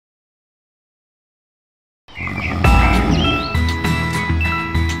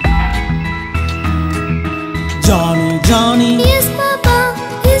Johnny. Yes, Papa.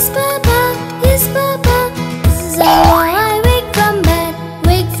 Yes, Papa. Yes, Papa. This is how I wake from bed.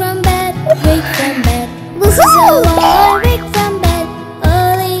 Wake from bed. Wake from bed. This is how I wake from bed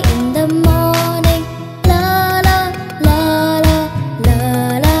early in the morning. La la la la la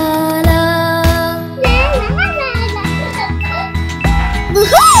la la.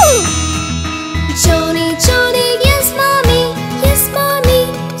 Woohoo! Johnny, Johnny, yes, mommy. Yes, mommy.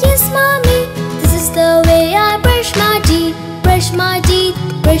 Yes, mommy. This is the way I brush my teeth. Brush my teeth.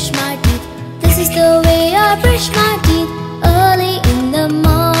 Brush my teeth. This is the way I brush my teeth early in the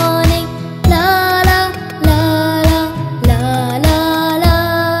morning. La la la la la la la.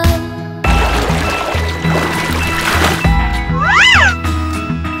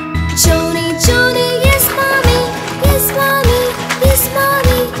 Johnny, Johnny, yes, mommy. Yes, mommy. Yes,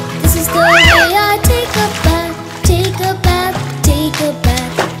 mommy. This is the way I take a bath. Take a bath. Take a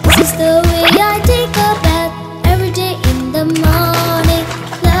bath. This is the way I take a bath every day in the morning.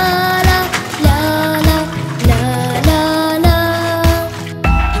 La la la la la la la.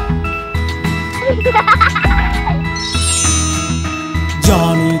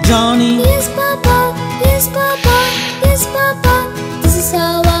 Johnny, Johnny. Yes, Papa. Yes, Papa. Yes, Papa. This is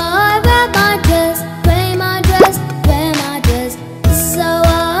how I wear my dress. Wear my dress. Wear my dress. This is how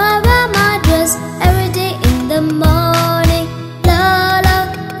I wear my dress every day in the morning. La la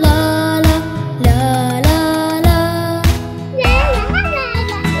la la la la la.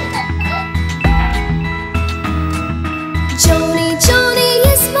 Johnny, Johnny,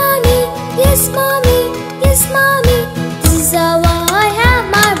 yes, mommy. Yes, mommy. Yes, mommy. This is how I have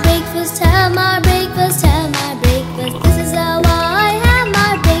my breakfast. Have my breakfast. Have my breakfast. This is how I have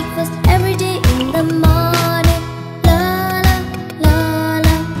my breakfast every day in the morning. La la la la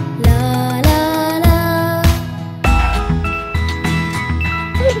la la la.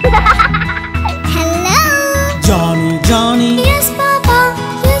 Hello. Johnny, Johnny. Yes, Papa.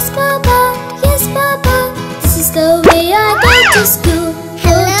 Yes, Papa. Yes, Papa. This is the way I go to school.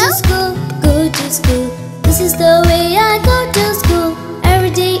 Go to school. Go to school. This is the way I go to school every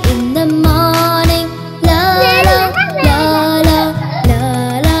day in the morning. La la la la la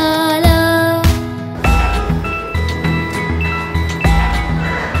la la.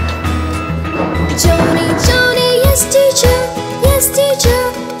 Johnny, Johnny, yes, teacher. Yes, teacher.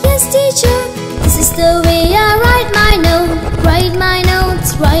 Yes, teacher. This is the way I write my note. Write my notes.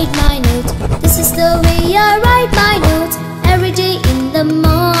 Write my notes. This is the way I write my notes every day in the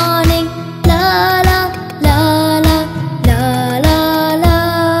morning. La la la la la la la.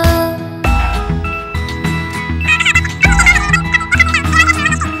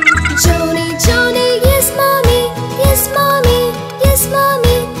 Johnny, Johnny, yes, mommy. Yes, mommy. Yes,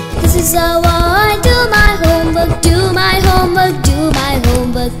 mommy. This is how I do my homework. Do my homework. Do my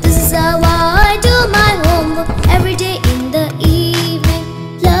homework. This is how I do my homework every day in the evening.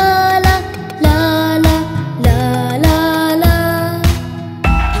 La la la la la la la.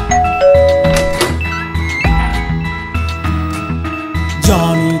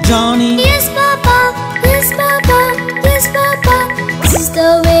 Johnny, Johnny. Yes, Papa. Yes, Papa. Yes, Papa. This is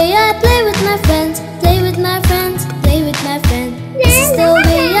the way I play with my friends. Play with my friends. Play with my friends. This is the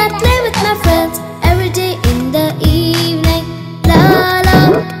way I play with my friends every day in the evening. La la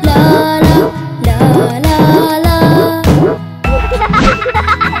la la la la la.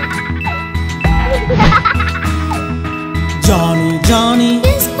 Johnny, Johnny.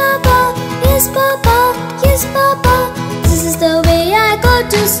 Yes, Papa. Yes, Papa. Yes, Papa. This is the way I go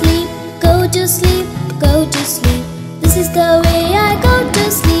to sleep. Go to sleep. Go to sleep. This is the way I go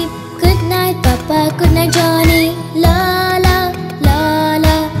to sleep. Good night, Papa. Good night, Johnny. La la la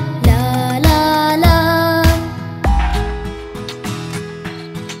la la la la.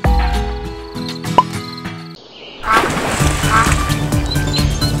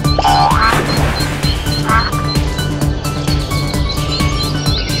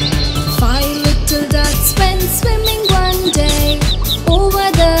 Five little ducks went swimming one day over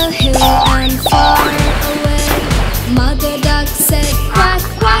the hill and far away. Mother duck said quack,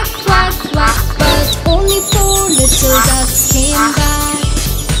 quack, quack, quack, but only four little ducks came back.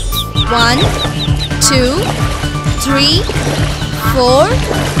 1, 2, 3, 4.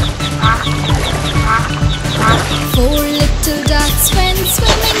 4 little ducks went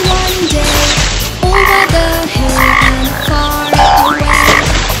swimming one day over the hill and far away.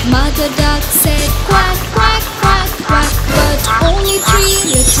 Mother duck said quack, quack, quack, quack, but only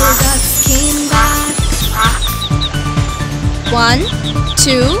 3 little ducks came back. 1,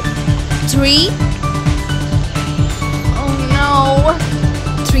 2, 3. Oh no!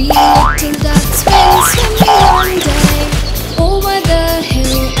 3 little ducks went swimming one day over the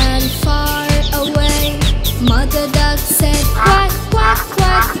hill and far away. Mother duck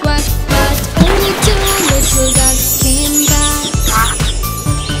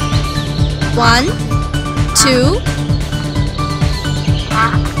 1, 2.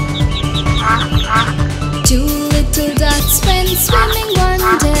 Two little ducks went swimming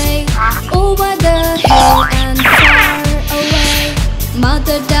one day over the hill and far away.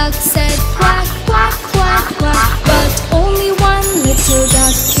 Mother duck said quack, quack, quack, quack, but only one little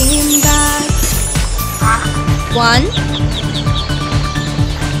duck came back. 1,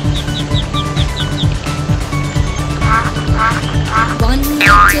 1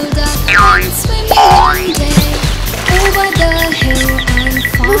 little duck went swimming one day over the hill and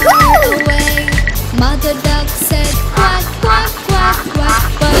far away. Mother duck said quack, quack, quack, quack,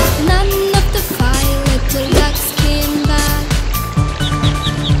 but none of the 5 little ducks came back.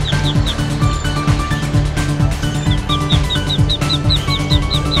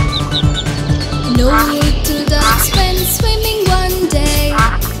 No little ducks went swimming one day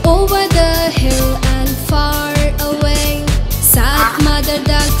over the hill and far away. Sad mother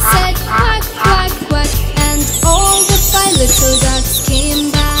duck said quack, quack, quack, and all the 5 little ducks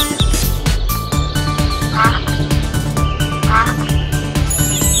came back.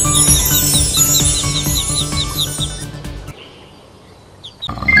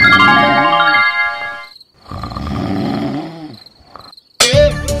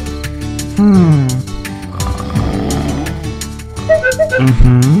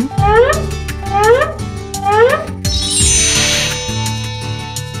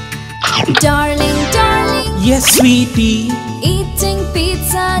 Darling, darling, Yes, sweetie. eating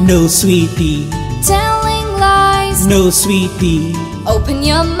pizza, No, sweetie. telling lies. No, sweetie. Open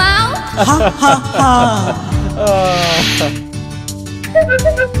your mouth. Ha ha ha.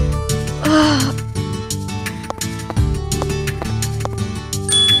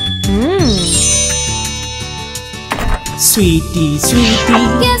 Sweetie, sweetie.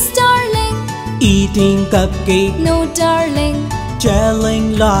 Yes, darling. Eating cupcake. No, darling.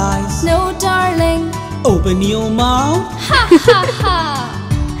 Telling lies. No, darling. Open your mouth. Ha ha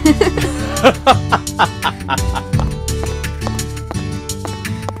ha.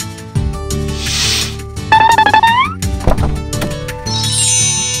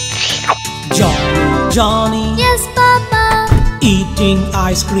 Johnny, Johnny. Yes, Papa. Eating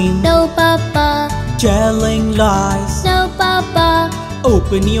ice cream. No, Papa. Telling lies. No, Papa.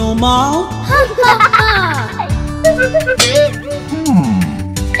 Open your mouth. Ha ha ha.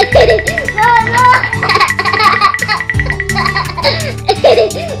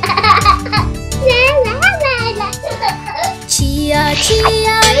 Chia,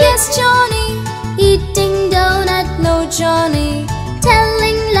 chia, yes, Johnny. Eating donut, no, Johnny.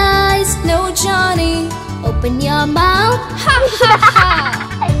 Telling lies, no, Johnny. Open your mouth. Ha ha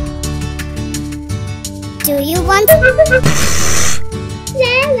ha. Do you want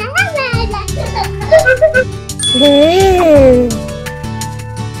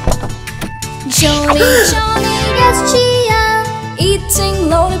Johnny, Johnny, yes, Chia. Eating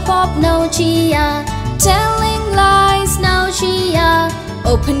lollipop, no, Chia. Telling lies, no, Chia.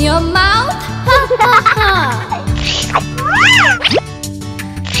 Open your mouth. Ha ha ha.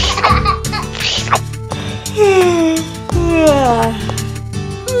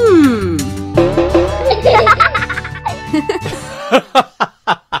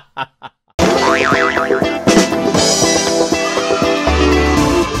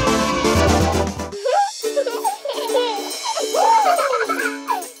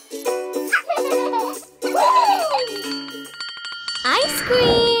 ice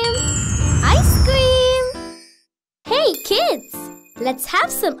cream? Ice cream! Hey kids, let's have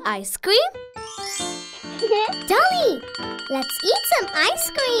some ice cream. Dolly, let's eat some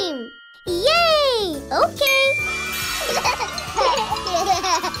ice cream. Yay! Okay.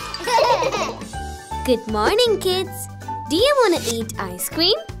 Good morning, kids. Do you want to eat ice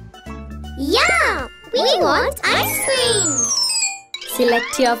cream? Yeah, we want ice cream.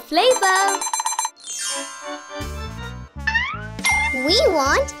 Select your flavor. We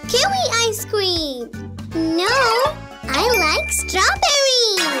want kiwi ice cream. No, I like strawberry.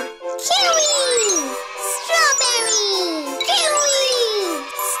 Kiwi! Strawberry! Kiwi!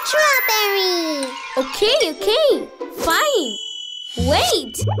 Strawberry! Okay, fine.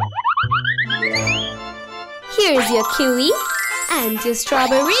 Wait. Here's your kiwi and your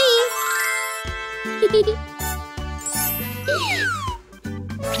strawberry.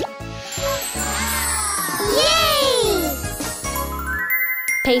 Yay!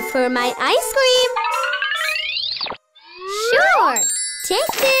 Pay for my ice cream. Sure,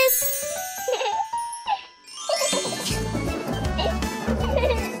 take this.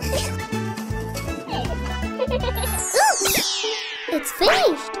 Oops, it's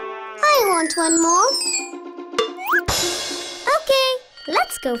finished. I want one more. Okay,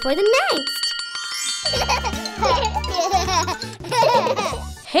 let's go for the next.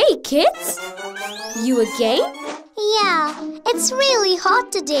 Hey kids! You again? Yeah, it's really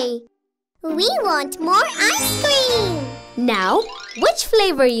hot today. We want more ice cream. Now, which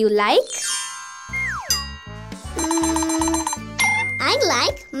flavor you like? I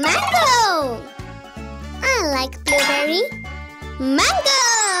like mango. I like blueberry. Mango!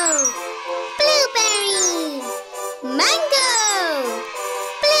 Blueberry! Mango!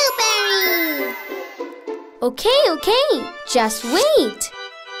 Blueberry! Okay, just wait.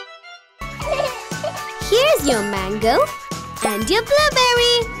 Here's your mango and your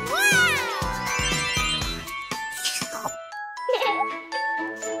blueberry.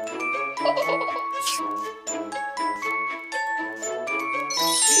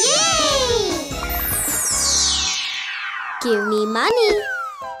 Yay! Give me money.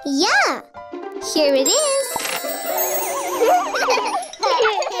 Yeah, here it is.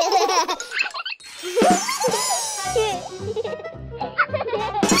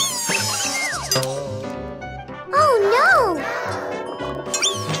 Oh no!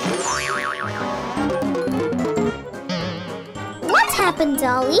 What happened,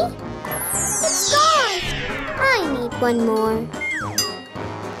 Dolly? It's gone. I need one more.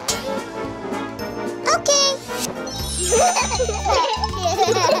 Okay.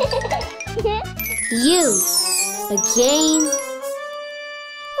 You again.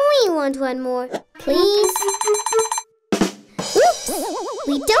 We want one more, please. Oops!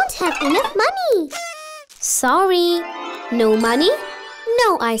 We don't have enough money. Sorry. No money,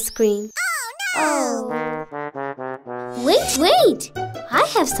 no ice cream. Oh. Wait. I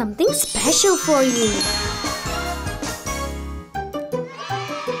have something special for you.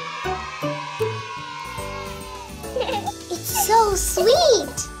 It's so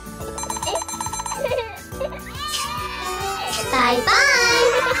sweet.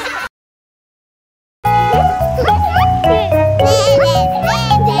 Bye-bye.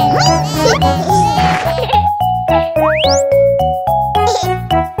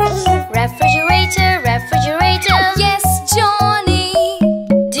 Refrigerator. Yes, Johnny.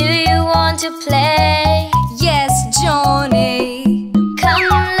 Do you want to play? Yes, Johnny. Come,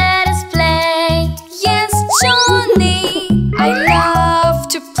 let us play. Yes, Johnny. I love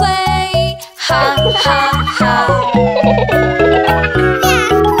to play. Ha, ha, ha.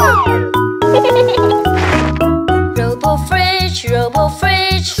 Robo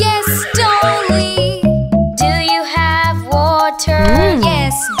fridge. Yes, Dolly. Do you have water?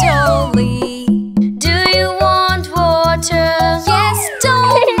 Yes, Dolly. Do you want water? Yes,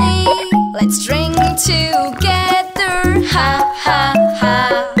 Dolly. Let's drink together. Ha, ha, ha.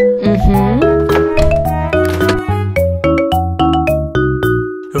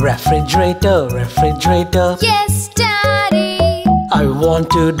 Refrigerator. Yes, Daddy. I want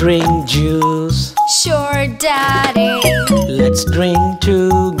to drink juice. Sure, Daddy. Let's drink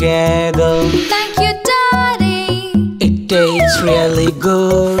together. Thank you, Daddy. It tastes really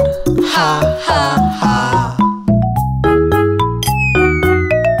good. Ha ha ha.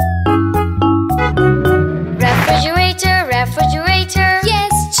 Refrigerator.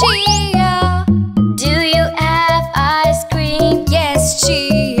 Yes, Chia. Do you have ice cream? Yes,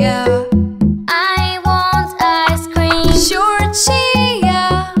 Chia. I want ice cream. Sure,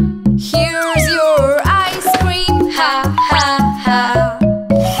 Chia. Here's your ice cream. Ha, ha, ha.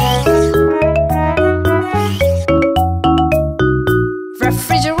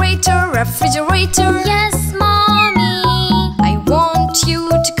 Refrigerator. Yes, Mommy. I want you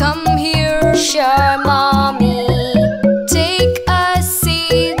to come here. Sure, Mommy. Take a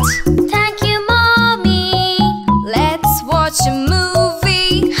seat. Thank you, Mommy. Let's watch a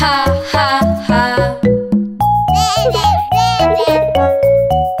movie. Ha, ha, ha.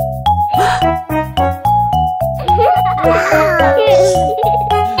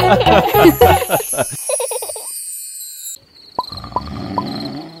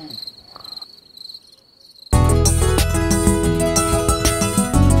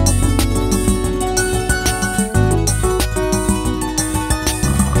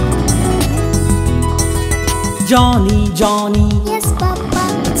 Johnny, Yes,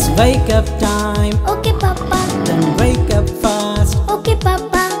 Papa. it's wake up time. Okay, Papa. Then wake up fast. Okay,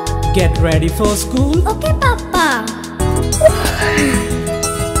 Papa. Get ready for school. Okay, Papa.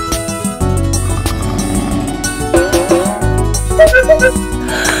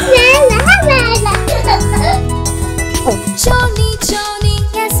 Johnny.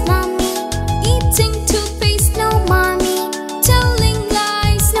 Yes, Mommy. Eating toothpaste. No, Mommy. Telling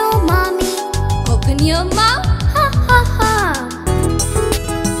lies. No, Mommy. Open your mouth. Ha ha ha.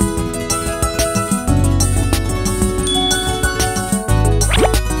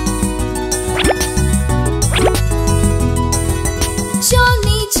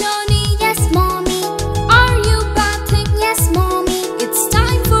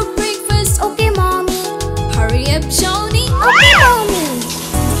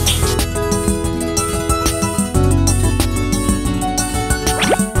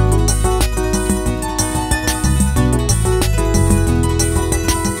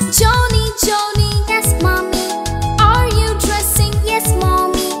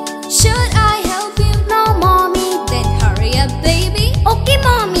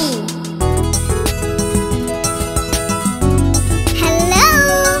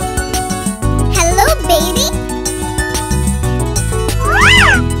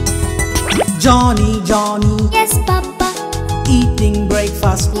 Johnny, Johnny, Yes, Papa. eating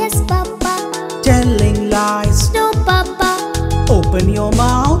breakfast, Yes, Papa. telling lies. No, Papa. Open your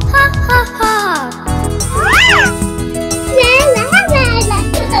mouth. Ha ha ha.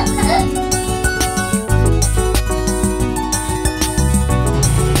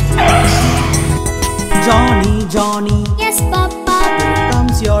 Johnny, Johnny, Yes, Papa. here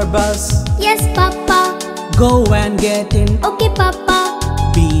comes your bus. Yes, Papa. Go and get in. Okay, Papa.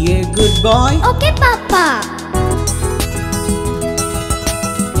 Be a good boy. Okay, Papa.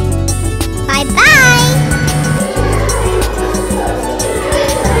 Bye-bye.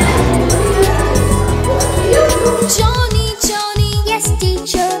 Johnny, Johnny, Yes,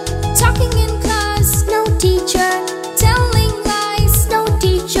 teacher. talking in class, No, teacher. telling lies. No,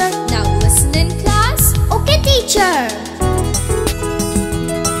 teacher. Now listen in class. Okay, teacher.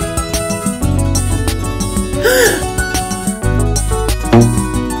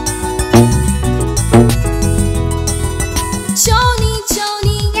 Johnny,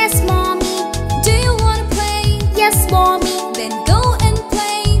 Johnny, Yes, Mommy. do you wanna play? Yes, Mommy. Then go and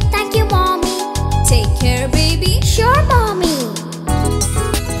play. Thank you, Mommy. Take care, baby. Sure, Mommy.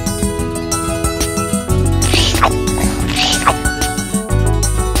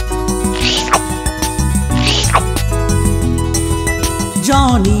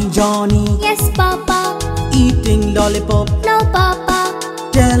 Johnny, Johnny, Yes, Papa. eating lollipop, No, Papa.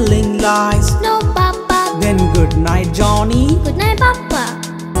 telling lies. No, Papa. Then good night, Johnny. Good night, Papa.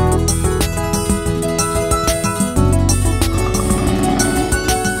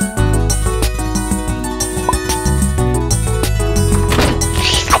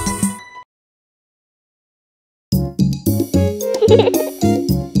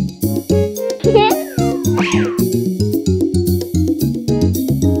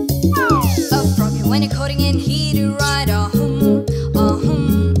 A froggy when you're coding in, he do right, a-hum.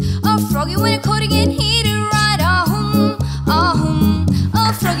 A froggy when you're coding in, he do right, a-hum.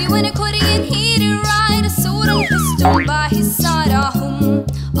 A froggy when you're coding in, he do right, a sword and pistol by his side, a-hum.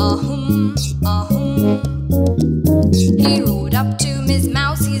 He rode up to Miss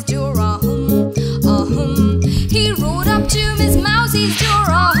Mousie's door, a-hum. He rode up to Miss Mousie's door,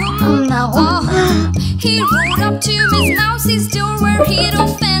 a-hum. He rode up to Miss Mousie's door where he'd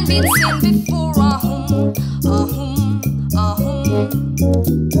often been seen before, a-hum.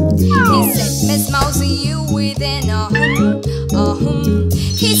 He said, Miss Mousie, you within, a-hum.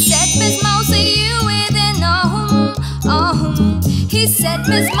 He said, Miss Mousie, you within, a-hum. He said,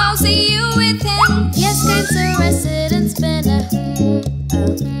 Miss Mousie, you within. Yes, kind sir, residence been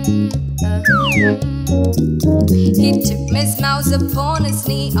He took Miss Mouse upon his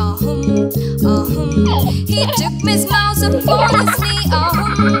knee, He took Miss Mouse upon his knee,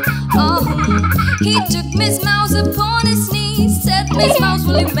 He took Miss Mouse upon his knee, said, Miss Mouse,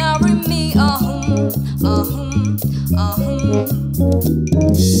 will you marry me,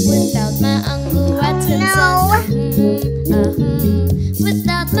 Without my uncle rat's consent.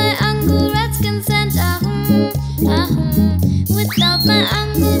 Without my uncle rat's consent. Without my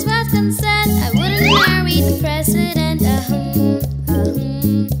uncle's rat's consent, I wouldn't marry the president.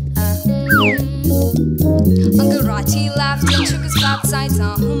 Uncle Ratty laughed and shook his fat sides,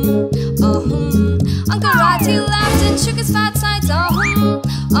 Uncle Ratty laughed and shook his fat sides, Uncle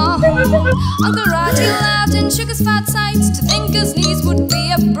Ratty laughed and shook his fat sides to think his niece would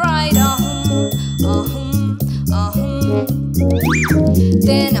be a bride,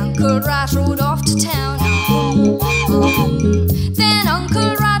 Then Uncle Rat rode off to town, Then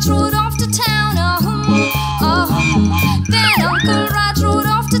Uncle Rat rode off to town, Then Uncle Rat rode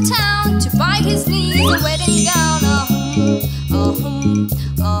off to town to buy his niece a wedding gown,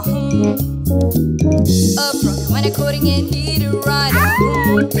 A froggy when a coating in, he do ride,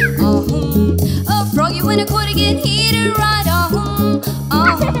 A froggy when a coating in, he do ride,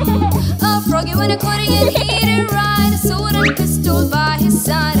 A froggy when a coating in, he do ride, a sword and pistol by his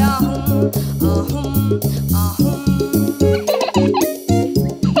side,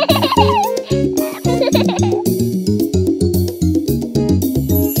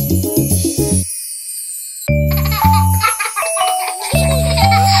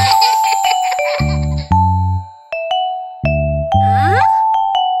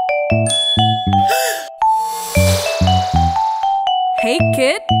 Hey,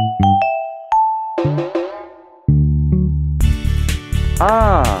 kid.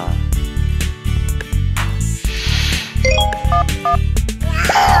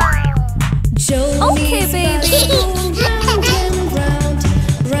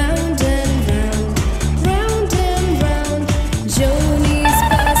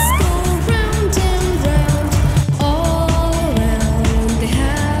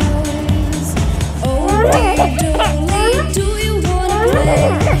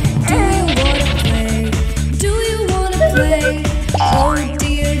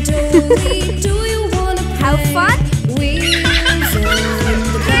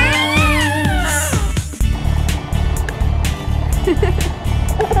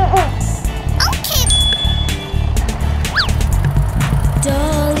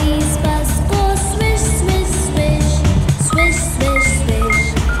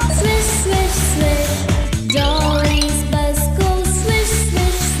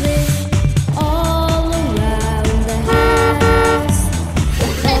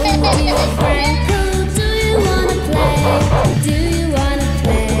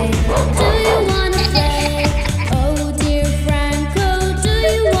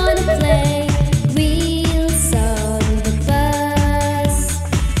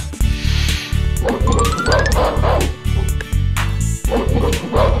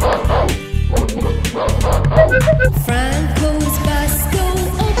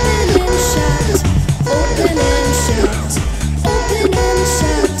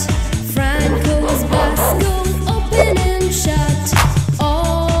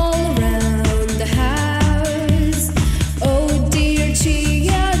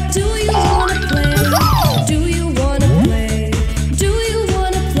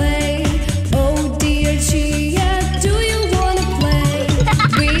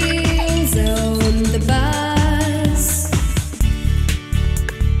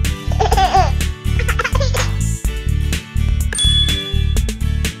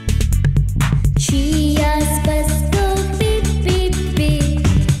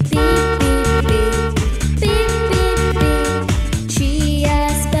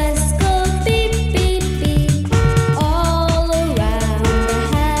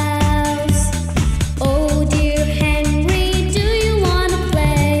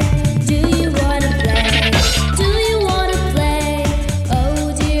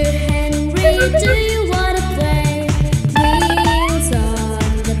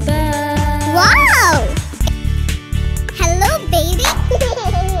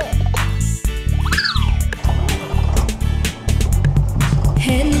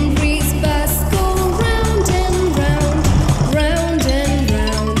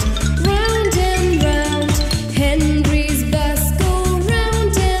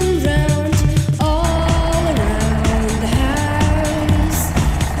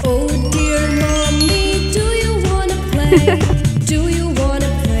 Do you wanna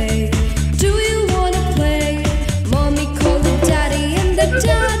play? Do you wanna play? Mommy called the daddy and the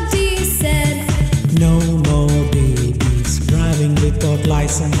daddy said, No more babies driving without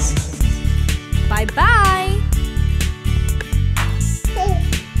license. bye-bye.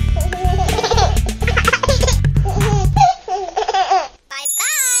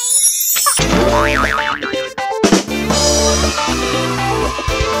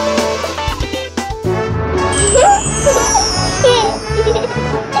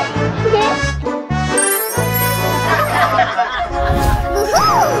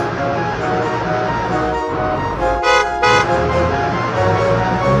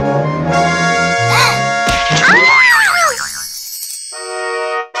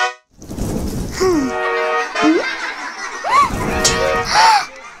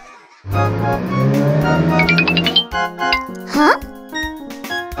 Huh?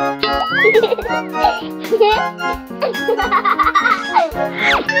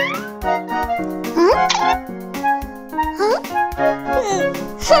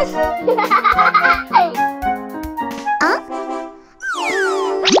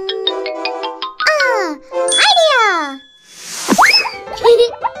 Idea!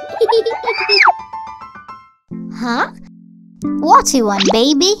 Huh? What you want,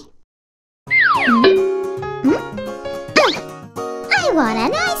 baby? I want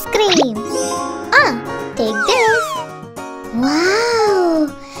an ice cream. Take this. Wow!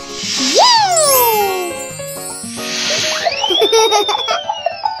 Yay!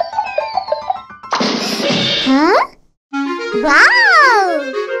 Huh?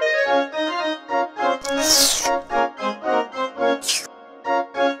 Wow!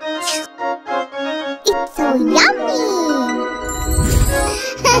 It's so yummy!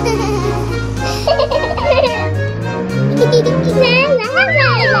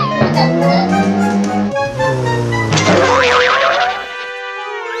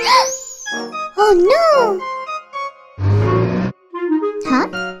 Oh no!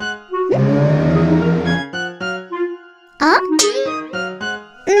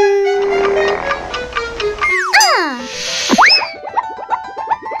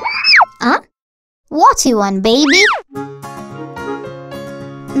 Huh? What you want, baby?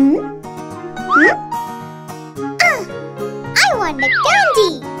 find the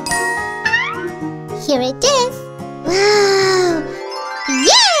candy. Here it is. Wow!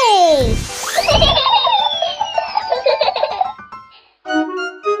 Yay!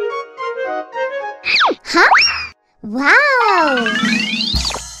 Huh? Wow!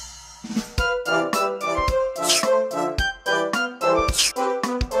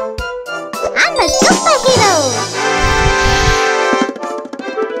 I'm a superhero!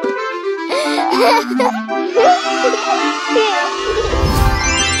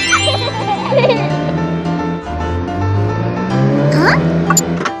 Huh?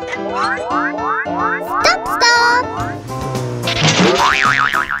 Stop!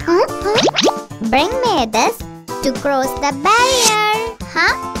 Huh? Bring me this to cross the barrier.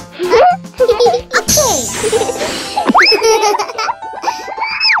 Huh? Okay.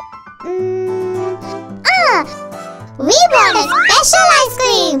 We want a special ice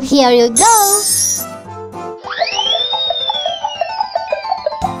cream. Here you go.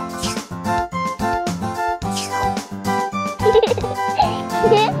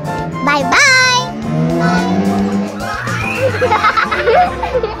 Bye-bye.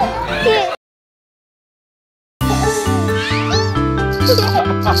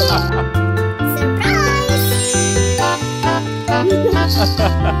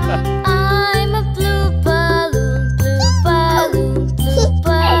 I'm a blue balloon, blue balloon, blue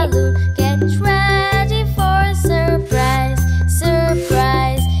balloon. Get ready for a surprise,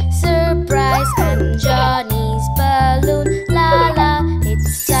 surprise, surprise. I'm Johnny's balloon, la la.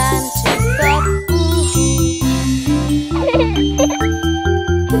 It's time to pop.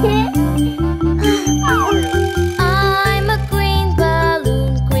 I'm a green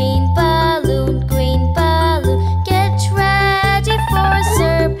balloon, green balloon, green balloon. Get ready for a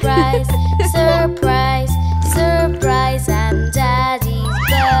surprise, surprise, surprise. I'm Daddy's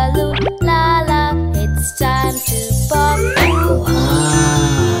balloon, la la. It's time to pop.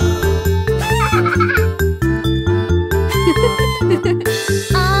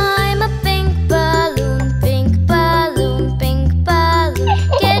 I'm a pink balloon, pink balloon, pink balloon.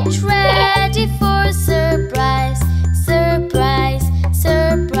 Get ready for a surprise, surprise,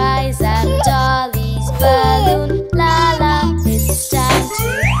 surprise. I'm Dolly's balloon, la la. It's time to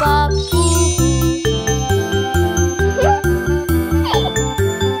pop.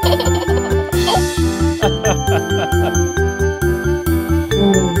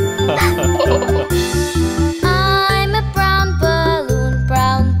 I'm a brown balloon,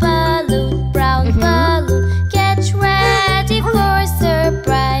 brown balloon, brown balloon. Get ready for a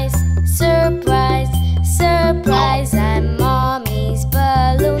surprise, surprise, surprise. I'm Mommy's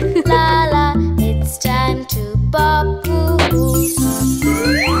balloon, la la. It's time to pop.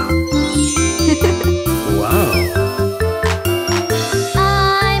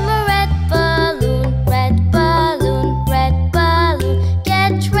 I'm a red balloon, red balloon, red balloon.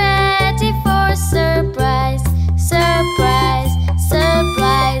 Get ready for a surprise, surprise,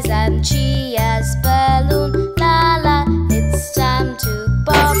 surprise. I'm Gia's balloon, la la. It's time to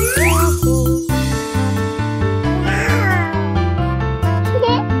pop.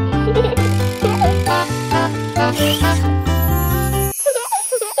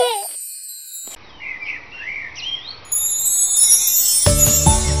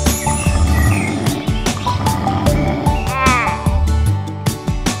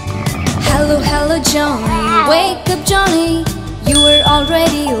 Hello, hello, Johnny. Wake up, Johnny. You were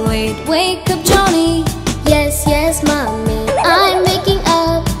already late. Wake up, Johnny. Yes, yes, Mommy. I'm waking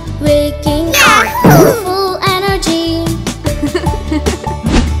up, full energy.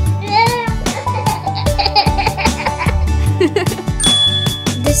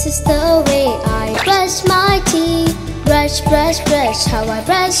 This is the way I brush my teeth. Brush, brush, brush, how I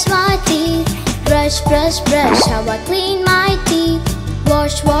brush my teeth. Brush, brush, brush, how I clean my teeth.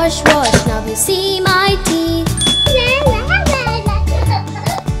 Wash, wash, wash, now you see my teeth.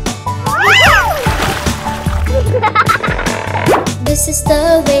 This is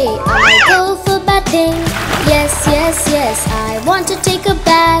the way I go for bathing. Yes, yes, yes, I want to take a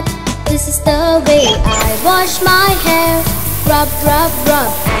bath. This is the way I wash my hair. Rub, rub,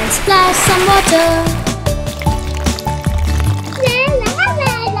 rub, and splash some water.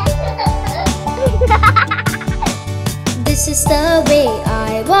 This is the way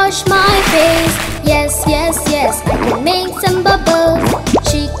I wash my face. Yes, yes, yes, I can make some bubbles.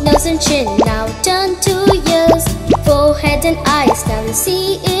 Cheek, nose and chin, now turn to ears. Forehead and eyes, now you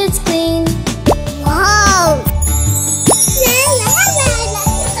see it's clean. Wow!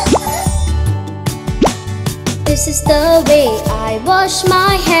 This is the way I wash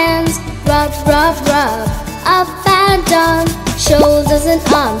my hands. Rub, rub, rub, up and down. Shoulders and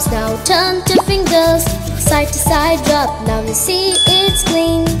arms, now turn to fingers. Side to side rub, now you see it's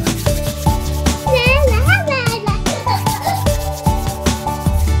clean.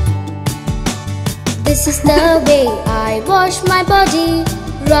 This is the way I wash my body.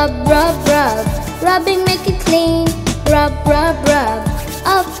 Rub, rub, rub, rubbing make it clean. Rub, rub, rub,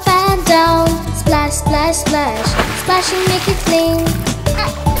 up and down. Splash, splash, splash, splashing make it clean.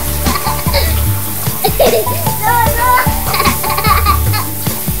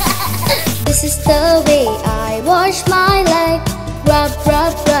 This is the way I wash my leg. Rub,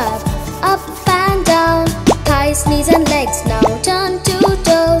 rub, rub, up and down. Thighs, knees and legs, now